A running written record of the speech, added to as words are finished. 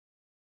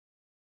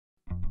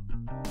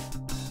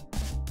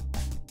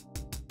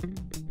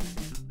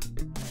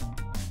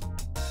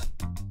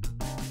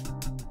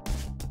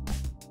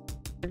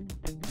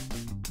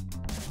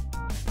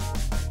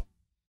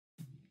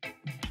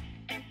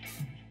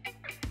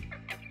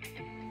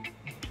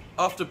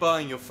After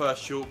buying your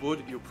first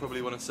shortboard, you'll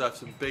probably want to surf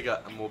some bigger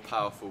and more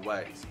powerful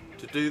waves.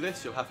 To do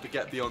this, you'll have to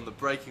get beyond the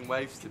breaking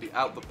waves to the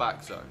out the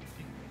back zone.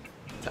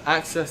 To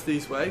access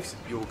these waves,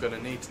 you're going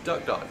to need to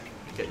duck dive.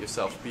 Get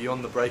yourself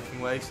beyond the breaking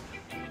waves.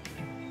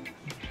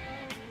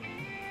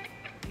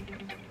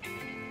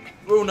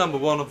 Rule number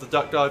one of the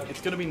duck dive,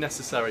 it's going to be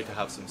necessary to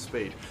have some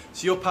speed.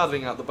 So you're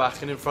paddling out the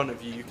back and in front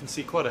of you, you can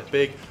see quite a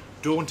big,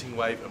 daunting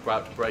wave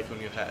about to break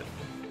on your head.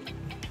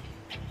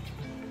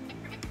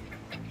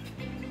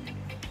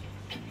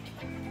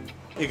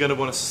 You're going to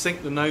want to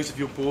sink the nose of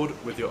your board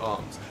with your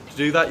arms. To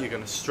do that, you're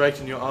going to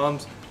straighten your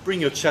arms,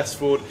 bring your chest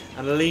forward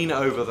and lean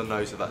over the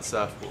nose of that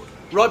surfboard.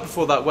 Right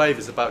before that wave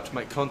is about to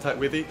make contact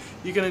with you,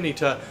 you're going to need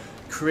to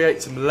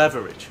create some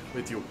leverage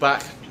with your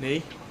back,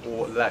 knee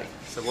or leg.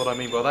 So what I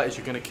mean by that is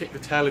you're going to kick the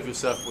tail of your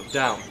surfboard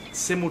down,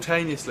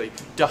 simultaneously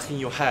ducking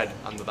your head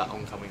under that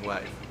oncoming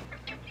wave.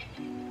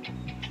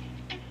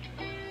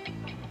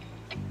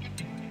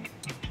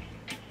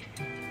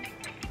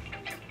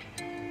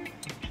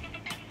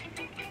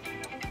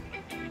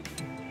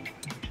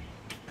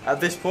 At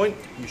this point,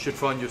 you should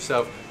find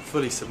yourself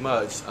fully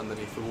submerged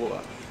underneath the water.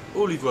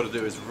 All you've got to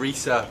do is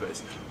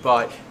resurface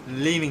by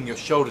leaning your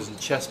shoulders and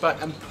chest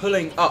back and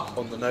pulling up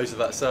on the nose of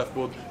that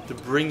surfboard to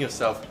bring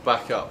yourself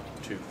back up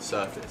to the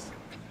surface.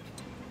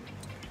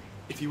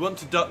 If you want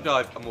to duck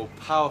dive a more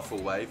powerful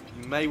wave,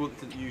 you may want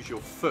to use your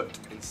foot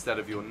instead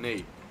of your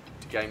knee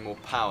to gain more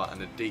power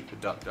and a deeper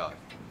duck dive.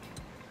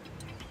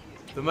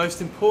 The most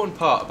important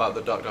part about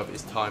the duck dive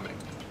is timing.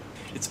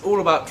 It's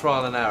all about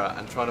trial and error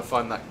and trying to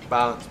find that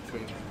balance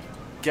between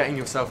getting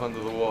yourself under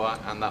the water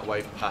and that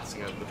wave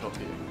passing over the top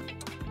of you.